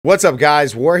What's up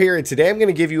guys, War here, and today I'm going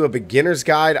to give you a beginner's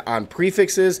guide on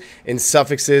prefixes and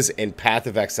suffixes in Path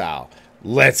of Exile.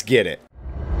 Let's get it.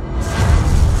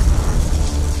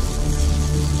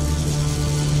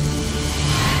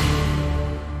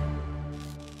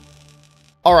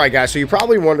 Alright guys, so you're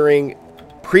probably wondering,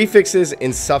 prefixes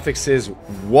and suffixes,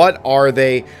 what are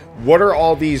they? What are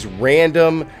all these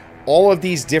random, all of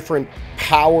these different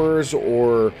powers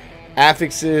or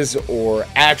affixes or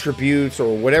attributes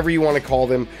or whatever you want to call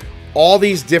them, all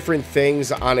these different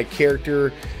things on a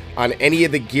character, on any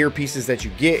of the gear pieces that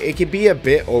you get? It can be a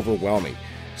bit overwhelming.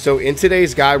 So in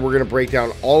today's guide, we're going to break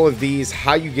down all of these,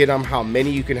 how you get them, how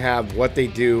many you can have, what they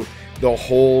do, the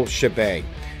whole shebang.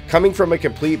 Coming from a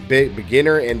complete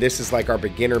beginner, and this is like our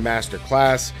beginner master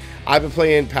class. I've been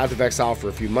playing Path of Exile for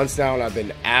a few months now, and I've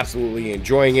been absolutely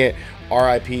enjoying it.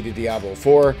 RIP to Diablo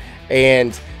 4,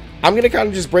 and I'm going to kind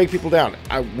of just break people down.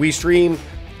 We stream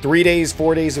 3 days,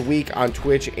 4 days a week on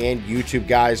Twitch and YouTube,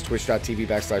 guys.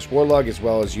 Twitch.tv/Warlug, as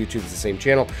well as YouTube is the same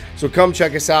channel. So come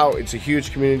check us out. It's a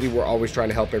huge community. We're always trying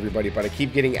to help everybody, but I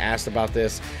keep getting asked about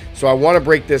this. So I want to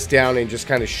break this down and just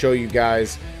kind of show you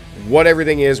guys what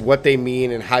everything is, what they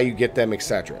mean, and how you get them,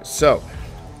 etc. So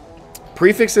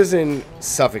prefixes and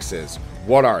suffixes,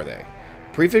 what are they?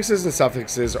 Prefixes and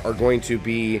suffixes are going to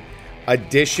be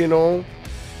additional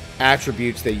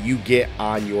attributes that you get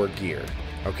on your gear.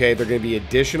 Okay, they're going to be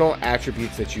additional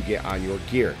attributes that you get on your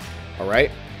gear. All right,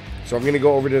 so I'm going to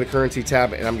go over to the currency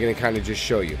tab and I'm going to kind of just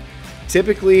show you.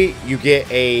 Typically you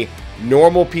get a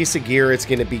normal piece of gear. It's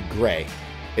going to be gray.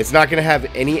 It's not going to have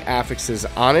any affixes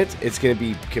on it. It's going to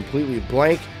be completely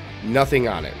blank, nothing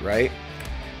on it, right?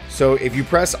 So if you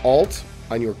press Alt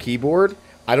on your keyboard,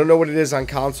 I don't know what it is on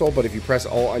console, but if you press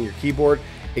Alt on your keyboard,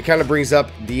 it kind of brings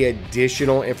up the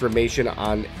additional information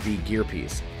on the gear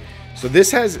piece. So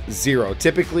this has 0.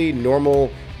 Typically,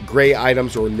 normal gray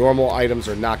items or normal items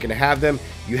are not going to have them.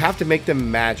 You have to make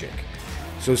them magic.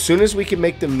 So as soon as we can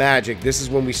make them magic, this is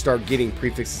when we start getting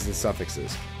prefixes and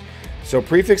suffixes. So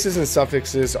prefixes and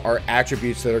suffixes are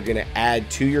attributes that are going to add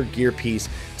to your gear piece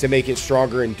to make it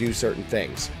stronger and do certain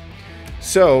things.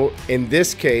 So in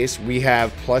this case, we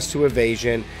have +2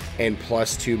 evasion and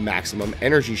 +2 maximum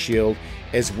energy shield,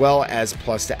 as well as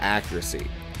 +2 accuracy.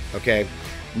 Okay,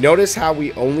 notice how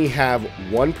we only have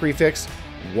one prefix,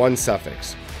 one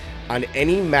suffix. On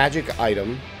any magic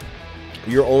item,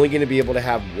 you're only going to be able to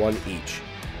have one each.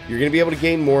 You're going to be able to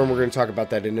gain more, and we're going to talk about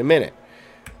that in a minute.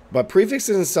 But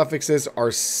prefixes and suffixes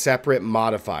are separate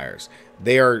modifiers.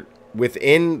 They are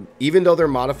within, even though they're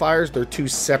modifiers, they're two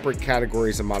separate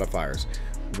categories of modifiers.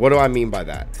 What do I mean by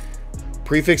that?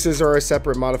 Prefixes are a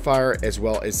separate modifier, as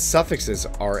well as suffixes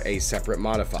are a separate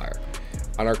modifier.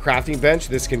 On our crafting bench,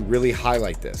 this can really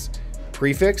highlight this.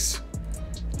 Prefix,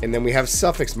 and then we have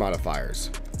suffix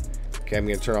modifiers. Okay, I'm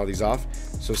going to turn all these off.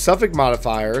 So suffix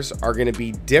modifiers are going to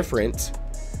be different,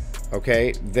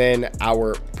 okay, than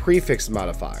our prefix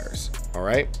modifiers. All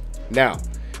right. Now,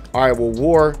 all right, well,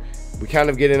 War, we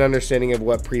kind of get an understanding of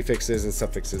what prefixes and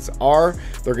suffixes are.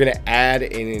 They're going to add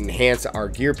and enhance our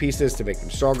gear pieces to make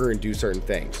them stronger and do certain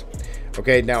things.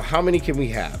 Okay, now how many can we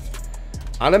have?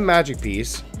 On a magic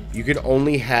piece, you can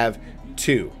only have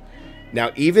 2.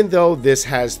 Now, even though this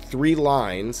has 3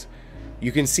 lines,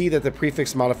 you can see that the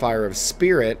prefix modifier of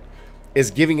spirit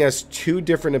is giving us 2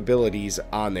 different abilities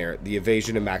on there, the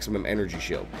evasion and maximum energy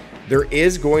shield. There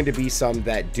is going to be some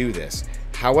that do this.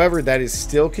 However, that is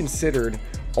still considered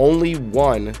only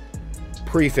one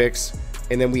prefix,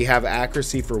 and then we have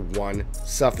accuracy for one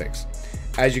suffix.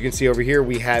 As you can see over here,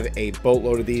 we have a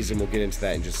boatload of these, and we'll get into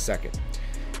that in just a second.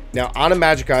 Now, on a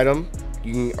magic item,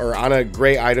 or on a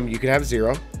gray item, you can have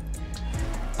 0.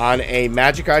 On a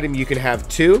magic item, you can have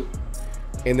 2,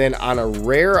 and then on a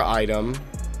rare item,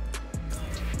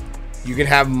 you can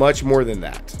have much more than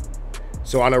that.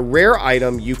 So on a rare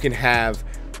item, you can have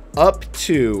up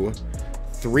to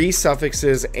 3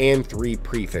 suffixes and 3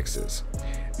 prefixes.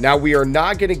 Now, we are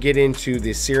not going to get into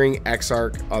the Searing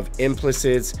Exarch of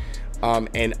implicits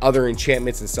and other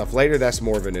enchantments and stuff later. That's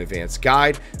more of an advanced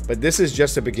guide, but this is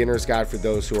just a beginner's guide for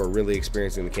those who are really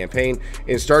experienced in the campaign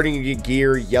and starting to get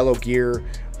gear, yellow gear,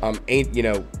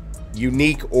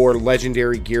 unique or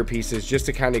legendary gear pieces, just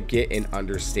to kind of get an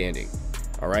understanding.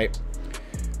 All right.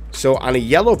 So on a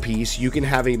yellow piece, you can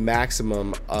have a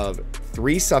maximum of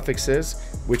 3 suffixes,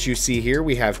 which you see here.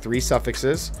 We have 3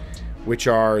 suffixes, which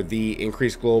are the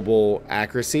increased global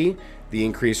accuracy, the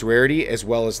increased rarity, as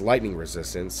well as lightning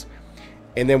resistance.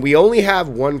 And then we only have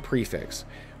 1 prefix,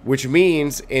 which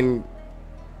means in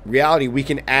reality, we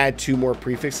can add 2 more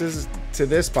prefixes to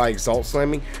this by exalt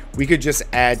slamming. We could just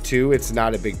add 2. It's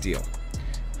not a big deal.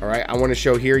 All right, I want to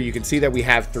show here, you can see that we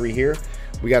have 3 here.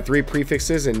 We got 3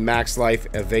 prefixes in max life,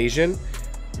 evasion,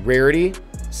 rarity,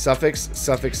 suffix,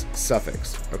 suffix,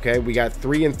 suffix. Okay, we got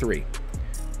 3 and 3.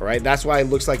 All right, that's why it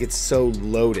looks like it's so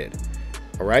loaded.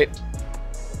 All right.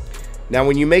 Now,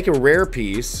 when you make a rare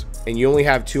piece and you only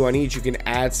have 2 on each, you can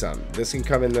add some. This can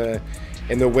come in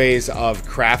the ways of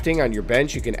crafting on your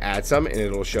bench. You can add some and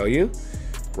it'll show you.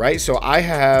 Right, so I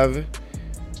have,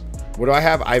 what do I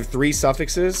have? I have 3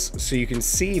 suffixes, so you can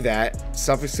see that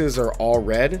suffixes are all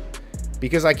red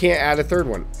because I can't add a 3rd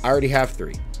one. I already have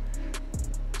 3.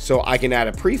 So I can add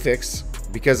a prefix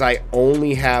because I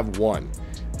only have 1.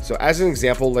 So as an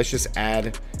example, let's just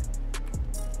add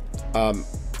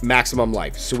maximum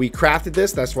life. So we crafted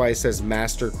this, that's why it says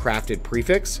master crafted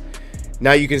prefix.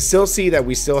 Now you can still see that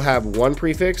we still have 1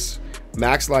 prefix,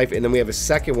 max life, and then we have a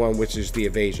 2nd one, which is the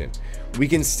evasion. We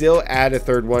can still add a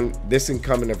 3rd one. This can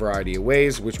come in a variety of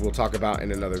ways, which we'll talk about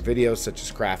in another video, such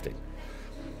as crafting.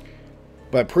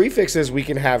 But prefixes, we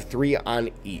can have 3 on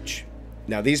each.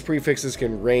 Now these prefixes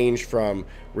can range from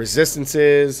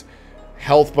resistances,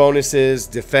 health bonuses,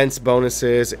 defense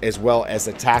bonuses, as well as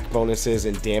attack bonuses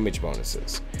and damage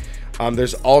bonuses.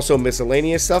 There's also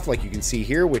miscellaneous stuff like you can see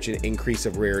here, which is an increase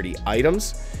of rarity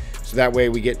items. So that way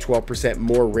we get 12%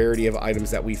 more rarity of items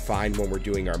that we find when we're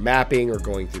doing our mapping or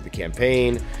going through the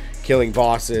campaign, killing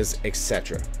bosses,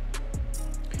 etc.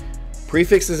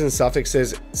 Prefixes and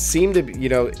suffixes seem to be, you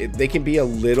know, they can be a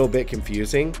little bit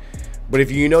confusing, but if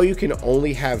you know you can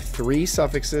only have 3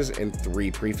 suffixes and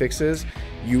 3 prefixes,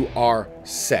 you are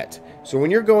set. So when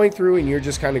you're going through and you're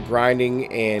just kind of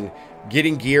grinding and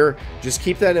getting gear, just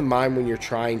keep that in mind when you're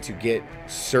trying to get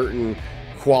certain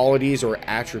qualities or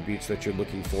attributes that you're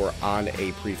looking for on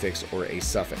a prefix or a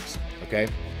suffix. Okay,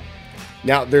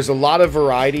 now there's a lot of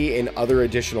variety in other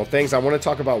additional things. I want to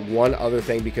talk about one other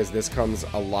thing because this comes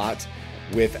a lot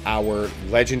with our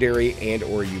legendary and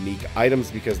or unique items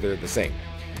because they're the same.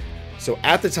 So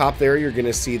at the top there, you're going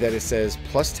to see that it says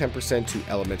plus 10%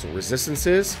 to elemental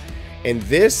resistances, and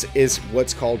this is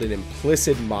what's called an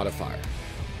implicit modifier.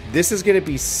 This is going to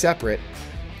be separate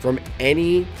from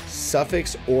any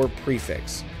suffix or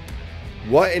prefix.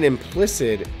 What an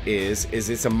implicit is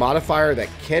it's a modifier that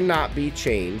cannot be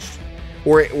changed,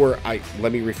 let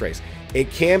me rephrase. It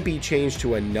can be changed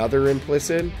to another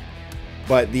implicit,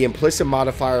 but the implicit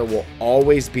modifier will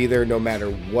always be there no matter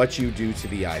what you do to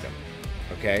the item.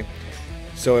 Okay?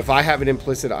 So if I have an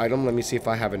implicit item, let me see if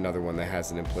I have another one that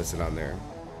has an implicit on there.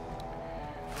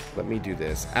 Let me do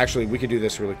this. Actually, we could do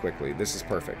this really quickly. This is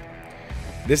perfect.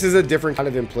 This is a different kind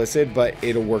of implicit, but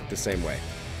it'll work the same way.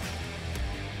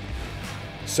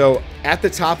 So at the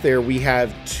top there, we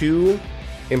have 2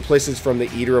 implicits from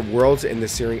the Eater of Worlds and the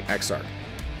Searing Exarch.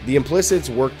 The implicits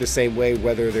work the same way,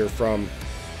 whether they're from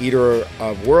Eater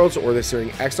of Worlds or the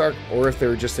Searing Exarch, or if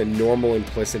they're just a normal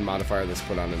implicit modifier that's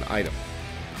put on an item.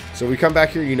 So we come back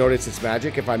here, you notice it's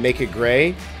magic. If I make it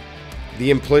gray,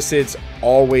 the implicits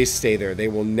always stay there. They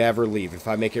will never leave. If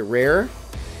I make it rare,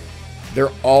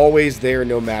 they're always there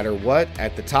no matter what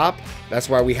at the top. That's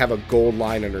why we have a gold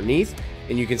line underneath.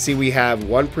 And you can see we have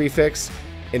 1 prefix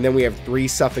and then we have 3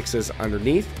 suffixes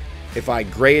underneath. If I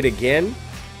gray it again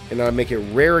and then I make it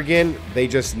rare again, they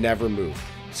just never move.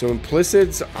 So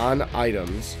implicits on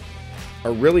items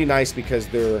are really nice because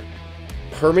they're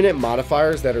permanent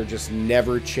modifiers that are just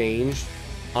never changed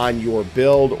on your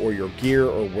build or your gear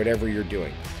or whatever you're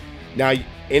doing. Now,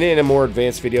 in a more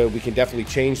advanced video, we can definitely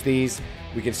change these.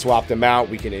 We can swap them out.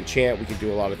 We can enchant. We can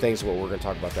do a lot of things, but we're going to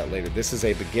talk about that later. This is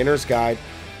a beginner's guide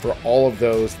for all of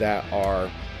those that are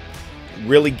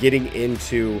really getting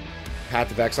into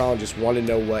Path of Exile and just want to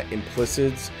know what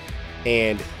implicits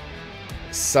and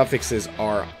suffixes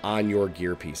are on your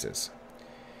gear pieces.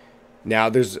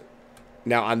 Now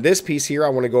on this piece here, I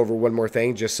want to go over one more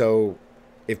thing just so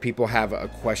if people have a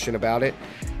question about it.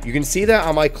 You can see that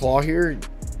on my claw here,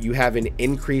 you have an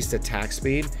increased attack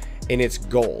speed and it's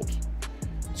gold.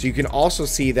 So you can also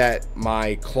see that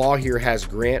my claw here has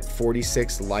grant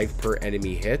 46 life per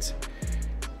enemy hit.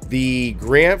 The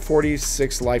grant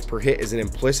 46 life per hit is an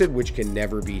implicit, which can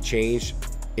never be changed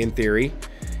in theory.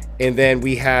 And then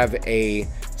we have a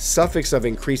suffix of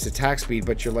increased attack speed,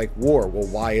 but you're like, war, well,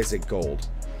 why is it gold?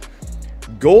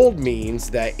 Gold means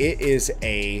that it is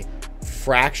a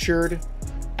fractured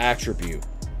attribute,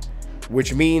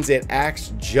 which means it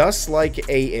acts just like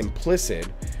a implicit.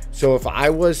 So if I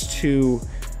was to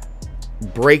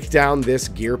break down this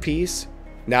gear piece,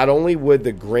 not only would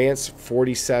the grants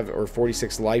 47 or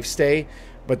 46 life stay,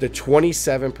 but the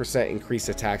 27% increased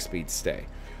attack speed stay.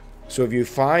 So if you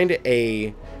find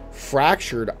a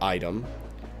fractured item,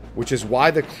 which is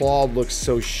why the claw looks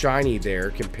so shiny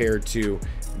there compared to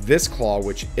this claw,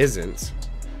 which isn't,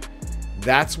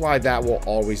 That's why that will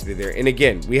always be there. And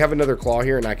again, we have another claw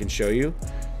here, and I can show you.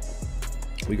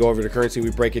 We go over to currency, we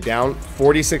break it down.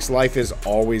 46 life is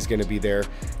always going to be there.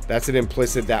 That's an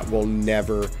implicit that will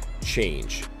never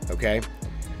change, okay?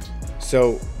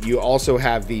 So you also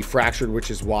have the fractured, which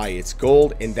is why it's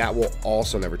gold, and that will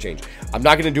also never change. I'm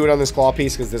not going to do it on this claw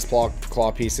piece because this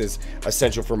claw piece is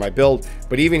essential for my build.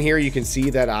 But even here, you can see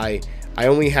that I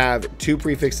only have 2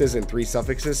 prefixes and 3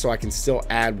 suffixes, so I can still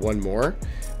add 1 more.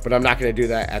 But I'm not going to do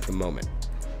that at the moment.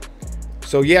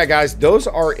 So yeah, guys, those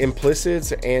are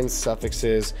implicits and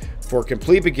suffixes for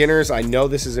complete beginners. I know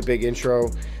this is a big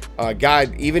intro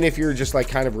guide. Even if you're just like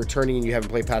kind of returning and you haven't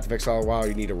played Path of Exile in a while,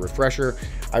 you need a refresher.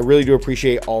 I really do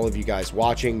appreciate all of you guys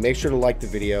watching. Make sure to like the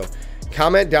video.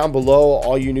 Comment down below,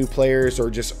 all you new players or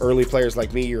just early players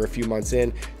like me, you're a few months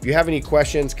in. If you have any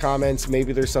questions, comments,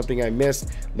 maybe there's something I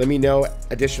missed, let me know.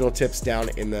 Additional tips down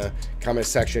in the comment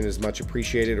section is much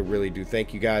appreciated. I really do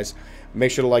thank you guys.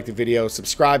 Make sure to like the video,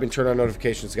 subscribe, and turn on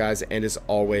notifications, guys. And as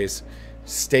always,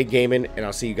 stay gaming, and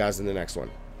I'll see you guys in the next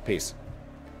one. Peace.